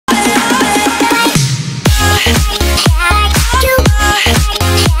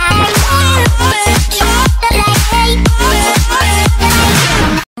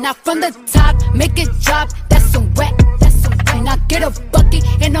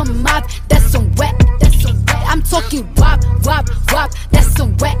a mop, that's some wet. I'm talking wop, wop, wop, that's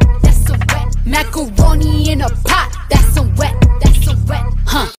some wet. Macaroni in a pot, that's some wet.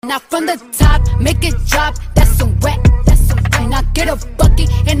 Now from the top, make it drop, that's some wet. Now get a bucket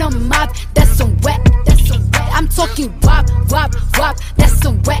and a mop, that's some wet. I'm talking wop, wop, wop, that's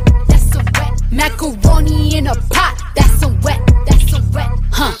some wet. Macaroni in a pot, that's some wet.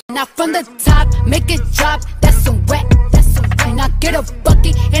 Now from the top, make it drop, that's some wet. Now get a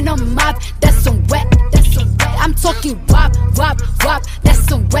bucket and a mop, that's some wet. I'm talking wop, wop, wop, that's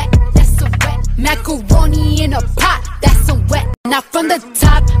some wet. Macaroni in a pot, that's some wet. Now from the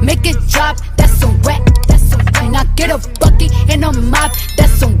top, make it drop, that's some wet. Now get a bucket and a mop,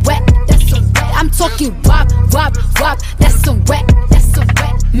 that's some wet. I'm talking wop, wop, wop, that's some wet.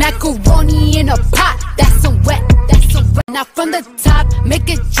 Macaroni in a pot, that's some wet. Now from the top, make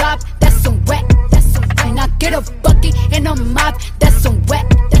it drop, that's some wet. Now get a bucket and a mop, that's some wet.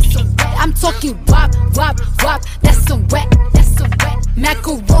 I'm talking wop, wop, wop, that's some wet.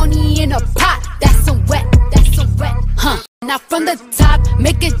 Macaroni in a pot, that's some wet. Now from the top,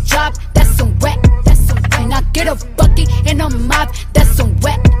 make it drop, that's some wet. Now get a bucket and a mop, that's some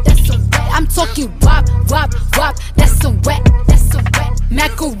wet. I'm talking wop, wop, wop, that's some wet.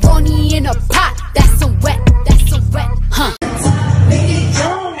 Macaroni in a pot, that's some wet.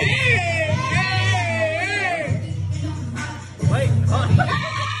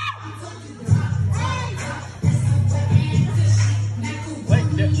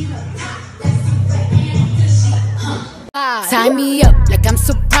 Tie me up like I'm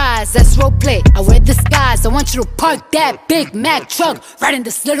surprised, that's roleplay. I wear disguise, I want you to park that Big Mac truck right in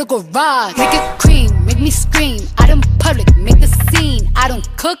this little garage. Make it cream, make me scream, out in public, make the scene. I don't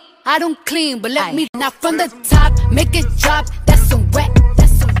cook, I don't clean, but let me. Now from the top, make it drop, that's some wet.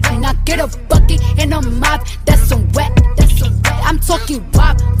 Now get a bucket and a mop, that's some wet. I'm talking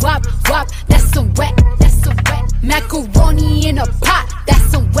wop, wop, wop, that's some wet. Macaroni in a pot, that's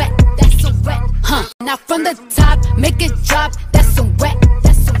some wet. Now from the top, make it drop, that's some wet.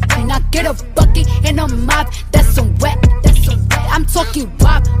 Now get a bucket and a mop, that's some wet. I'm talking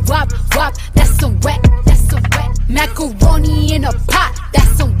wop, wop, wop, that's some wet. Macaroni in a pot,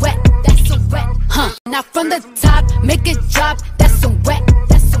 that's some wet. Now from the top, make it drop, that's some wet.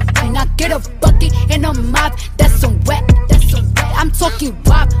 Now get a bucket and a mop, that's some wet. I'm talking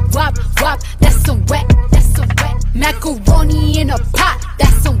wop, wop, wop, that's some wet. Macaroni in a pot,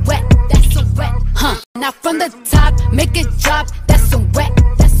 that's some wet. Now from the top, make it drop, that's some wet.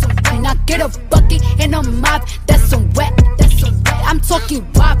 Now get a bucket and a mop, that's some wet. I'm talking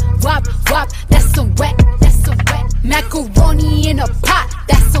wop, wop, wop, that's some wet. Macaroni in a pot,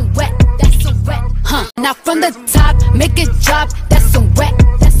 that's some wet. Now from the top, make it drop, that's some wet.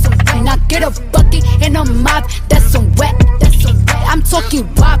 Now get a bucket and a mop, that's some wet. I'm talking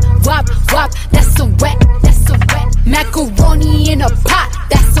wop, wop, wop, that's some wet. Macaroni in a pot,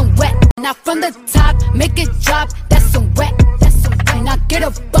 that's some wet. Now from the top, make it drop, that's some wet. Now get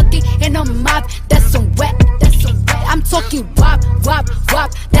a bucket and a mop, that's some wet. I'm talking wop, wop,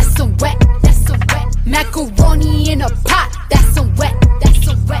 wop, that's some wet. Macaroni in a pot, that's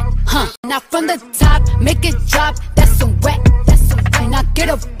some wet. Now from the top, make it drop, that's some wet. Now get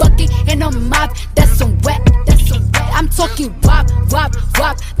a bucket and a mop, that's some wet. I'm talking wop, wop, wop,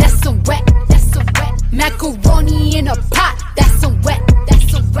 that's some wet. Macaroni in a pot, that's some wet.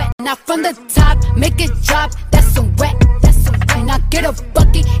 Now from the top, make it drop, that's some wet. Now get a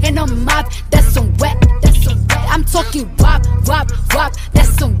bucket and a mop, that's some wet. I'm talking wop, wop, wop,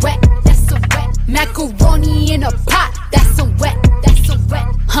 that's some wet. Macaroni in a pot, that's some wet.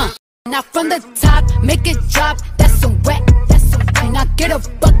 Now from the top, make it drop, that's some wet. Now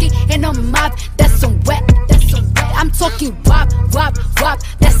get a bucket and a mop, that's some wet. I'm talking wop, wop, wop,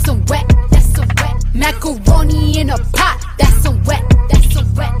 that's some wet. Macaroni in a pot, that's some wet.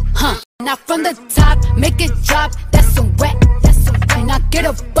 Now from the top, make it drop, that's some wet. Now get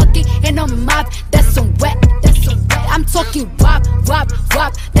a bucket and a mop, that's some wet. I'm talking wop, wop,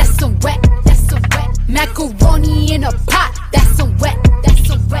 wop, that's some wet. Macaroni in a pot, that's some wet.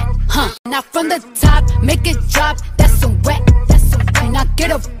 Now from the top, make it drop, that's some wet. Now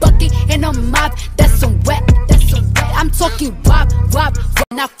get a bucket and a mop, that's some wet. I'm talking wop, wop, wop.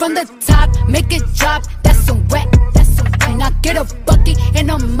 Now from the top, make it drop, that's some wet. Now get a bucket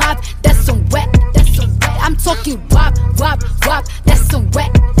and a mop, that's some wet. I'm talking wop, wop, wop, that's some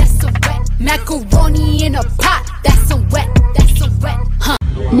wet. Macaroni in a pot, that's some wet.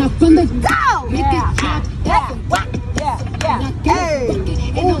 Now from the top, make it drop, that's some wet. Now get a bucket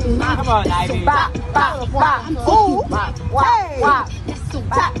and a mop, come on, that's Ivy. some wet. I'm talking wop, wop, wop, that's some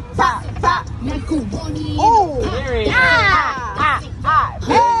wet. Macaroni in a pot, that's some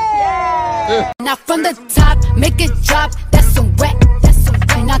wet. Now from the top, make it drop. That's some wet. That's some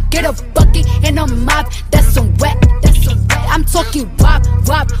wet. Now get a bucket and a mop. That's some wet. That's some wet. I'm talking wop,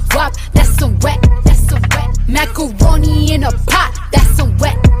 wop, wop. That's some wet. That's some wet. Macaroni in a pot. That's some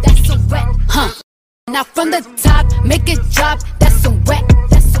wet. That's some wet. Huh. Now from the top, make it drop. That's some wet.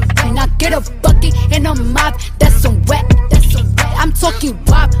 That's some wet. Now get a bucket and a mop. That's some wet. That's some wet. I'm talking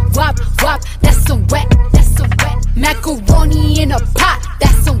wop, wop, wop. That's some wet. That's some wet. Macaroni in a pot.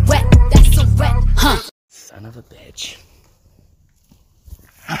 That's some wet. That's some wet. Huh. Son of a bitch.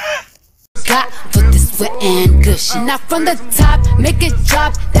 Got for this wet and gushy. Now from the top, make it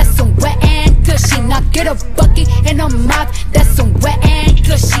drop. That's some wet and gushy. Now get a bucket and a mop. That's some wet and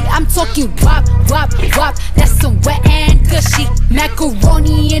gushy. I'm talking wop, wop, wop. That's some wet and gushy.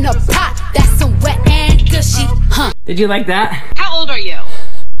 Macaroni in a pot. That's some wet and gushy. Huh. Did you like that? How old are you?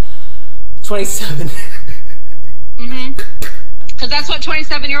 27. Because that's what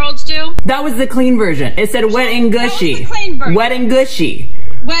 27-year-olds do? That was the clean version. It said wet and gushy. That was the clean version. Wet and gushy.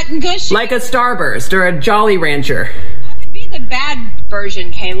 Wet and gushy? Like a Starburst or a Jolly Rancher. That would be the bad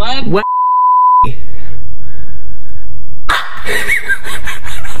version, Caleb. Wet.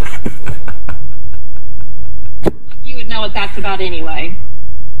 You would know what that's about anyway.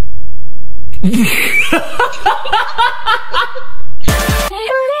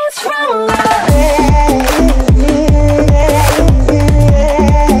 It's wrong.